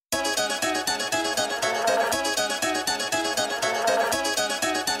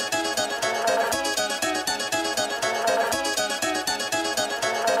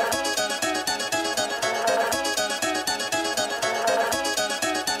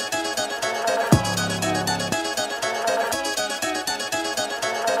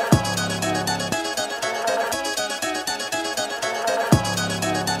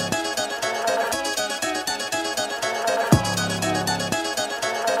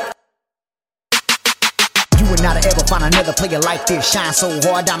Would not ever find another player like this. Shine so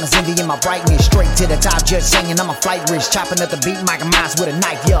hard, diamonds envy in my brightness. Straight to the top, just singing, I'm a flight risk. Chopping up the beat, Michael Myers with a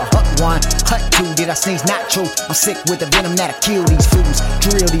knife. Yeah, hut one, hut two, did I sneeze? Not true. I'm sick with the venom that'll kill these fools.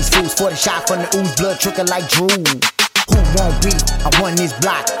 Drill these fools for the shot from the ooze, blood trickle like Drew. Who won't beat? I won this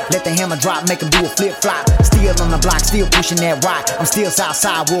block. Let the hammer drop, make 'em do a flip-flop. Still on the block, still pushing that rock. I'm still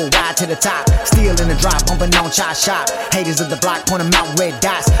Southside, worldwide to the top. Still in the drop, bumping on Chop Shop. Haters of the block, point 'em out red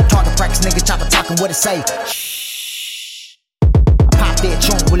dots. Target practice, nigga chopper talking what it say. Shh. Pop that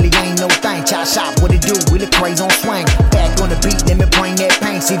trunk, really ain't no thing. Chop Shop, what it do? Really crazy on swing. Back on the beat, let me bring that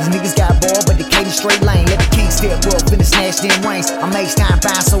pain. See these niggas got ball, but they can't straight lane. Let the king step up, finna snatch them rings. I'm H-time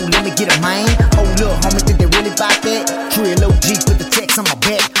fine, so let me get a main. Hold up, homie, think they really bout that? Trill OG, put the text on my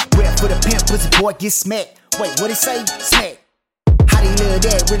back. Rap for the pimp, pussy boy, get smacked. Wait, what it say? Smack. How they love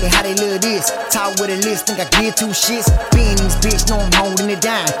that? Really, how they love this? Talk with a list, think I give two shits. Being these bitch, know I'm holding it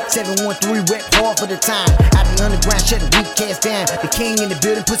down. 713, rap hard for the time. Out the underground, shut the weak cast down. The king in the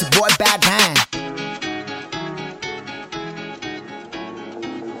building, pussy boy, bow down.